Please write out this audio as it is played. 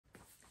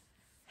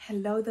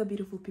Hello there,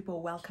 beautiful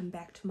people. Welcome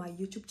back to my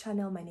YouTube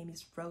channel. My name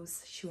is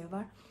Rose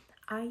Shueva.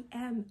 I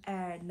am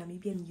a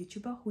Namibian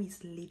YouTuber who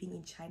is living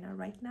in China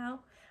right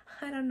now.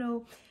 I don't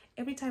know,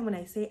 every time when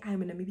I say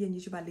I'm a Namibian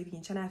YouTuber living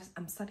in China,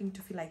 I'm starting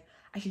to feel like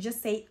I should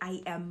just say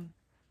I am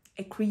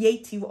a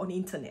creative on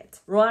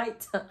internet,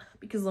 right?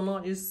 Because I'm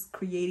not just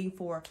creating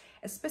for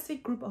a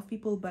specific group of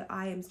people, but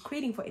I am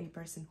creating for any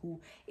person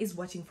who is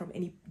watching from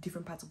any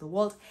different parts of the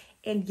world.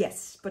 And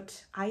yes,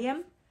 but I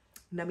am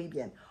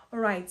Namibian. All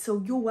right, so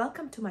you're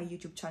welcome to my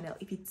YouTube channel.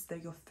 If it's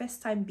your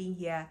first time being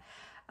here,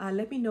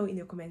 let me know in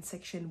the comment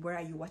section where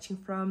are you watching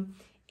from,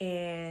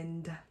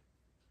 and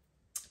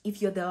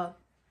if you're the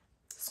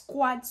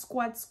squad,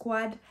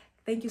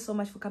 thank you so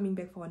much for coming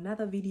back for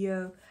another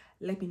video.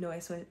 Let me know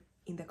as well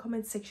in the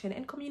comment section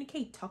and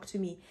communicate, talk to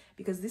me,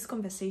 because this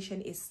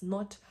conversation is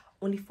not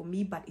only for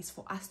me, but it's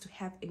for us to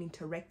have an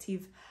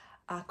interactive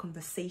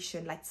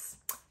conversation, like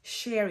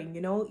sharing,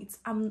 you know. It's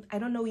I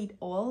don't know it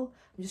all,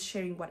 I'm just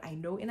sharing what I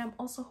know, and I'm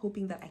also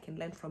hoping that I can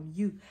learn from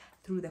you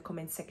through the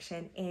comment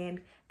section.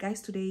 And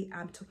guys, today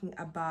I'm talking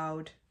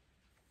about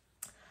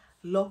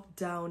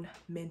lockdown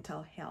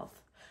mental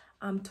health.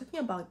 I'm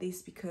talking about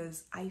this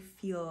because I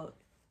feel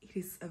it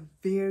is a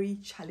very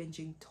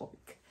challenging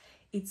topic.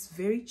 It's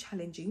very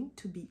challenging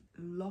to be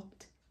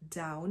locked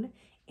down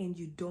and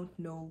you don't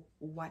know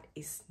what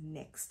is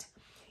next.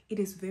 It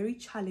is very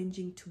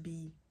challenging to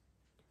be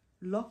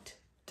locked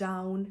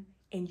down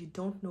and you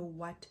don't know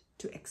what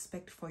to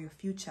expect for your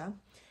future.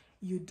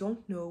 You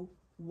don't know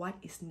what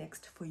is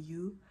next for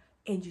you,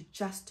 and you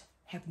just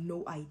have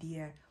no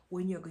idea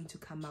when you're going to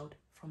come out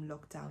from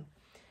lockdown.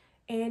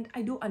 And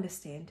I do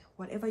understand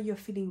whatever you're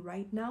feeling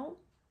right now,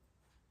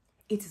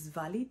 it is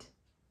valid,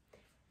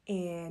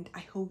 and I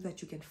hope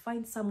that you can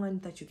find someone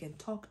that you can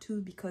talk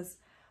to, because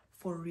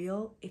for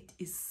real, it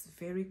is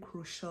very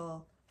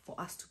crucial for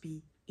us to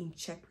be in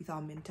check with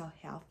our mental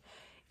health.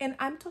 And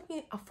I'm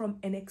talking from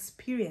an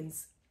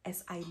experience,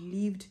 as I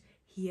lived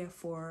here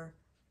for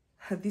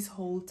this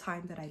whole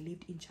time that I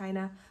lived in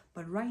China.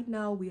 But right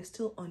now we are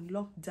still on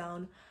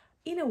lockdown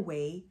in a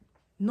way,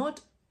 not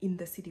in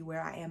the city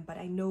where I am, but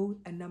I know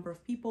a number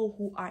of people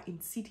who are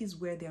in cities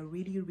where they're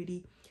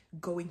really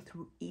going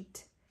through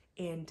it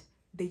and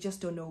they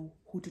just don't know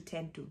who to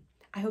turn to.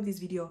 I hope this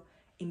video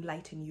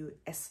enlighten you,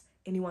 as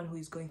anyone who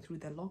is going through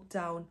the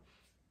lockdown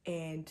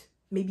and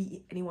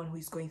maybe anyone who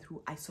is going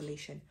through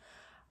isolation.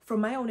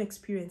 From my own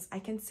experience, I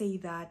can say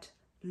that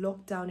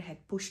lockdown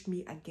had pushed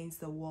me against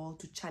the wall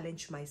to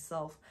challenge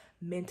myself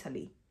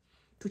mentally,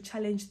 to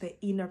challenge the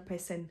inner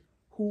person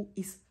who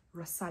is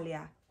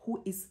Rosalia,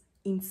 who is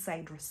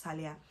inside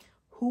Rosalia,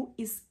 who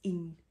is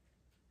in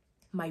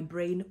my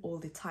brain all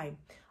the time.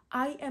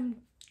 I am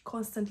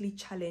constantly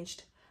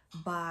challenged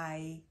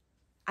by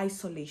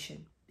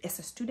isolation as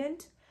a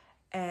student,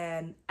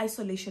 and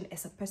isolation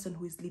as a person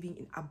who is living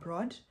in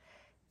abroad,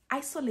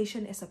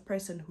 isolation as a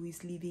person who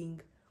is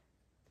living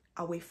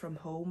away from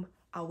home,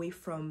 away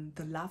from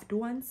the loved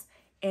ones,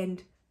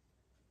 and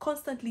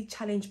constantly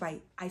challenged by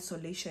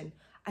isolation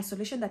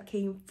that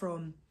came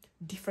from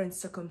different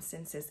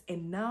circumstances.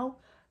 And now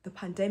the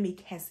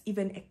pandemic has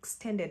even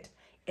extended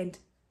and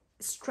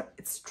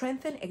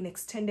strengthened and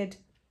extended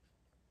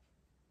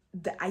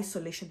the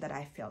isolation that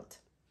I felt.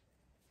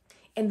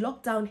 And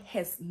lockdown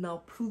has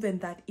now proven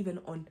that even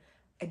on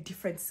a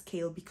different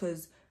scale,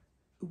 because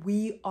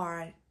we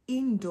are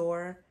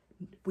indoor,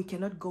 we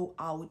cannot go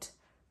out,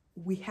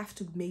 we have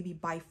to maybe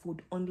buy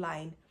food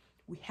online,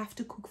 we have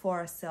to cook for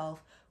ourselves,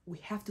 we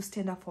have to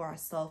stand up for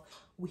ourselves,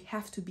 we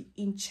have to be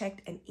in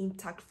check and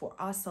intact for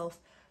ourselves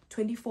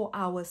 24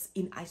 hours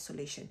in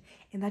isolation.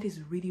 And that is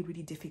really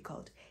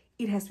difficult.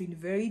 It has been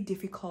very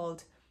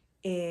difficult,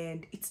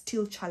 and it's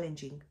still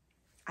challenging,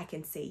 I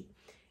can say.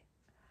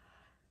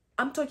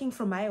 I'm talking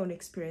from my own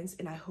experience,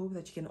 and I hope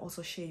that you can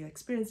also share your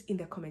experience in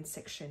the comment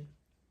section.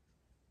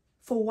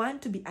 For one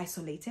to be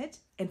isolated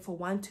and for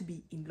one to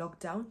be in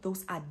lockdown,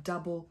 those are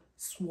double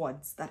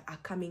swords that are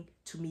coming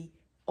to me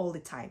all the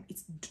time.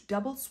 It's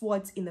double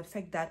swords in the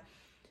fact that,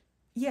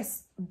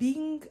 yes,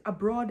 being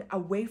abroad,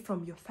 away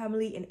from your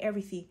family and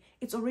everything,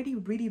 it's already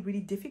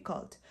really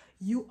difficult.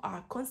 You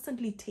are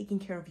constantly taking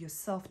care of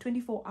yourself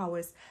 24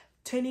 hours,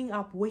 turning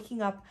up,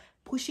 waking up,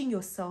 pushing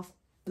yourself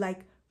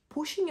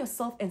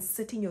and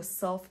setting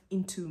yourself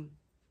into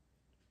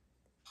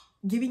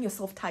giving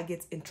yourself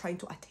targets and trying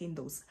to attain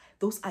those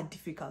are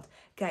difficult.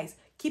 Guys,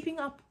 keeping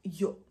up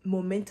your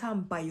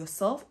momentum by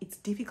yourself, it's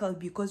difficult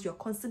because you're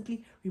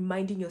constantly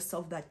reminding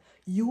yourself that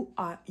you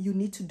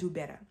need to do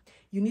better.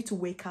 You need to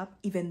wake up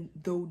even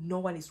though no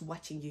one is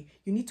watching you.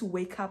 You need to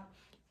wake up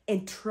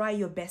and try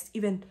your best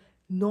even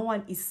no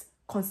one is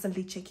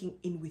constantly checking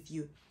in with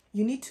you.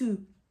 You need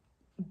to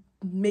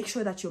make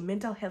sure that your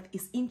mental health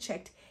is in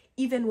check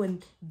even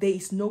when there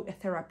is no a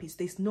therapist,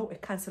 there's no a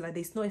counselor,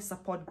 there's no a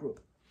support group.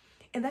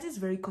 And that is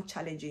very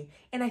challenging.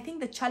 And I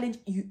think the challenge,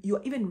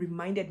 you're even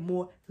reminded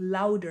more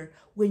louder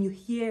when you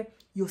hear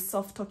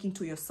yourself talking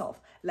to yourself,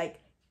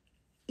 like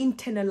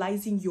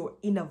internalizing your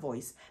inner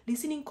voice,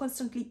 listening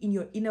constantly in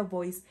your inner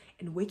voice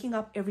and waking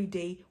up every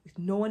day with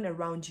no one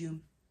around you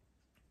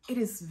it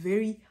is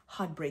very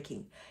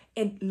heartbreaking.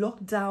 And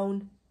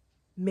lockdown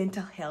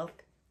mental health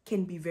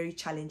can be very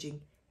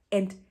challenging.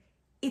 And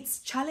it's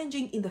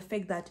challenging in the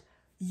fact that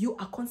you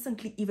are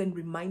constantly even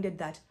reminded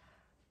that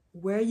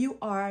where you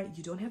are,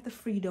 you don't have the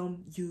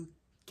freedom, you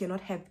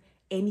cannot have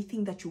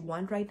anything that you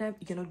want right now,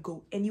 you cannot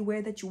go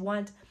anywhere that you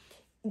want.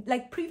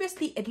 Like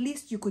previously, at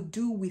least you could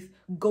do with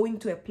going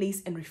to a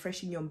place and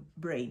refreshing your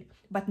brain.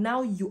 But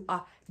now you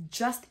are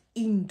just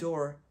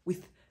indoor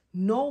with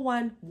no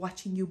one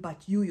watching you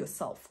but you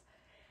yourself.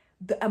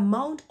 The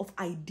amount of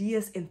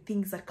ideas and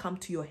things that come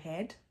to your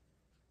head,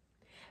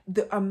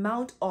 the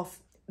amount of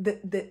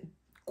the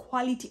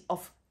quality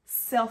of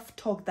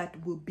self-talk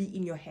that will be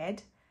in your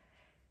head,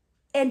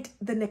 and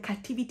the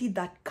negativity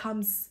that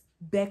comes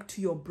back to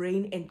your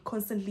brain and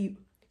constantly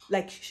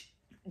like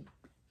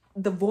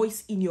the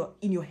voice in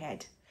your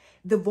head.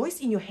 The voice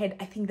in your head,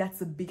 I think that's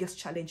the biggest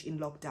challenge in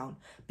lockdown,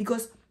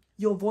 because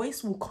your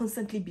voice will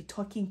constantly be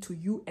talking to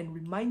you and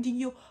reminding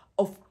you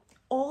of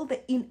all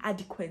the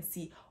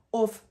inadequacy,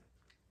 of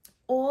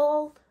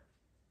all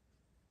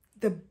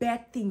the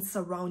bad things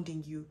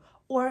surrounding you,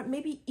 or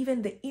maybe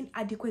even the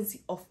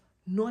inadequacy of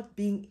not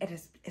being at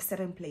a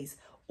certain place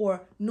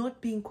or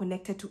not being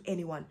connected to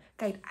anyone.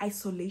 Guys,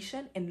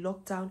 isolation and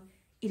lockdown,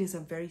 it is a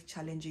very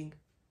challenging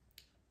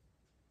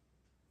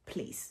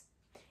place.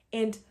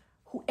 And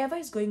whoever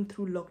is going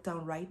through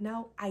lockdown right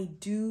now, I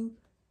do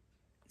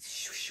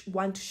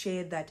want to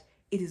share that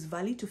it is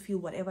valid to feel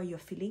whatever you're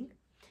feeling.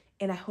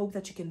 And I hope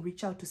that you can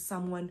reach out to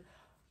someone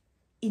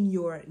in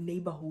your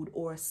neighborhood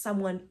or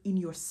someone in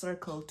your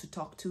circle to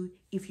talk to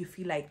if you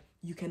feel like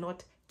you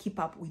cannot keep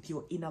up with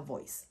your inner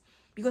voice.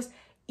 Because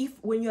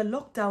when you're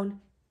locked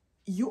down,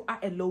 you are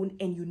alone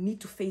and you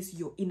need to face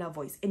your inner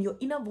voice. And your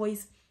inner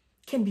voice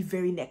can be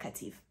very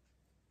negative,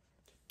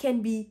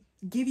 can be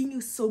giving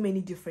you so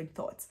many different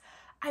thoughts.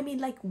 I mean,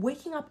 like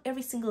waking up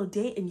every single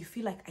day and you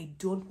feel like, I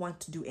don't want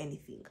to do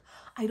anything.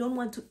 I don't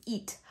want to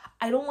eat.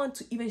 I don't want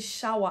to even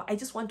shower. I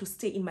just want to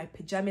stay in my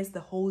pajamas the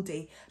whole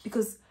day,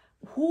 because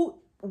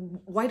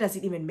why does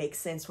it even make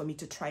sense for me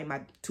to try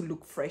to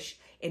look fresh?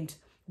 And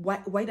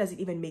why does it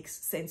even make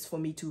sense for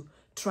me to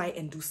try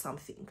and do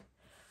something?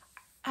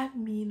 I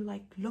mean,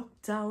 like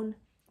lockdown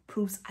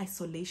proves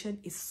isolation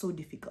is so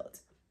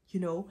difficult, you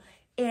know,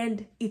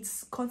 and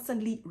it's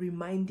constantly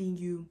reminding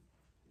you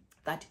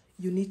that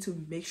you need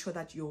to make sure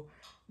that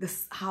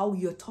how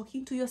you're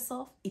talking to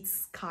yourself,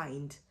 it's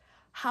kind.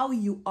 How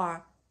you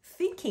are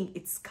thinking,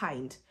 it's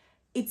kind.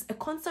 It's a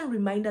constant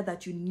reminder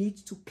that you need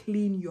to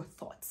clean your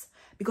thoughts,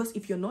 because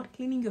if you're not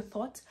cleaning your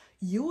thoughts,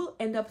 you will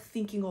end up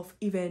thinking of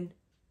even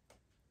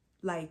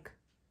like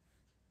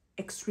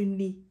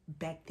extremely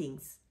bad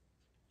things.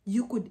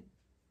 You could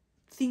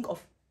think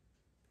of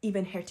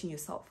even hurting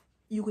yourself.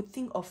 You could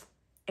think of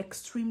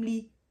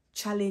extremely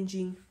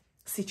challenging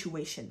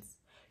situations,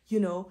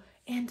 you know.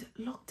 And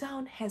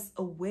lockdown has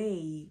a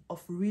way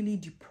of really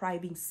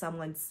depriving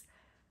someone's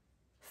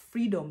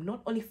freedom,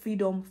 not only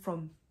freedom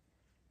from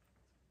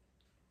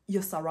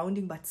your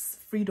surrounding, but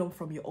freedom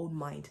from your own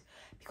mind.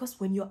 Because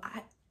when you're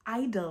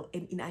idle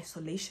and in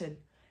isolation,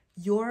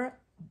 your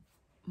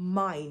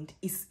mind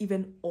is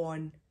even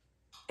on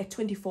a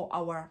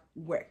 24-hour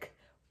work,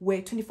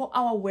 where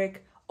 24-hour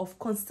work of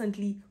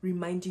constantly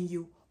reminding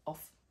you of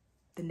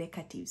the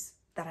negatives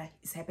that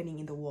is happening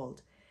in the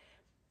world.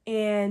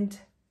 And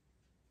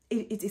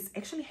it is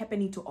actually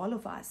happening to all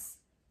of us,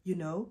 you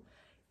know,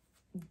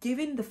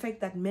 given the fact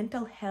that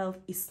mental health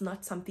is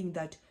not something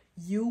that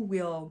you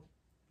will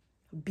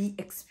be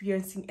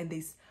experiencing and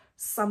there's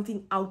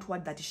something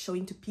outward that is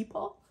showing to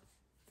people,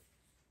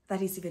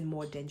 that is even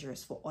more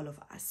dangerous for all of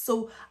us.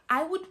 So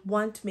I would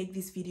want to make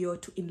this video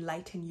to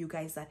enlighten you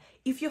guys that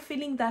if you're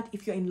feeling that,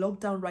 if you're in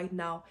lockdown right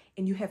now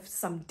and you have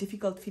some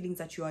difficult feelings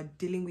that you are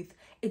dealing with,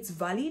 it's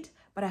valid,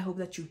 but I hope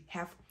that you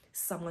have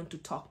someone to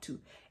talk to.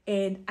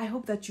 And I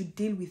hope that you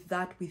deal with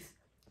that with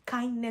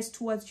kindness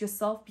towards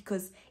yourself,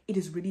 because it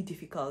is really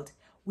difficult.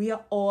 We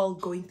are all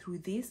going through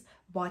this,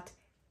 but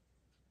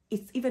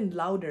it's even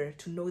louder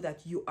to know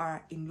that you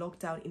are in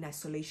lockdown, in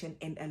isolation,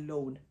 and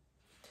alone.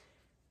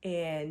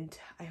 And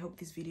I hope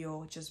this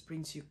video just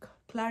brings you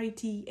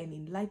clarity and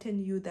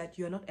enlighten you that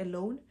you're not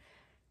alone.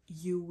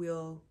 You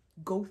will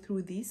go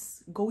through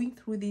this. Going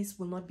through this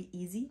will not be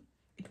easy.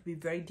 It will be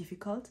very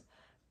difficult,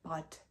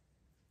 but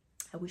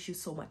I wish you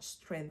so much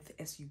strength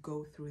as you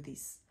go through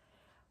this.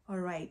 All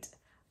right.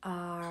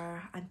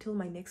 Until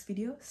my next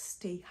video,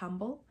 stay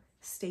humble,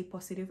 stay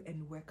positive,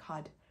 and work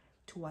hard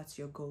towards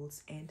your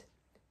goals. And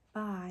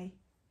bye.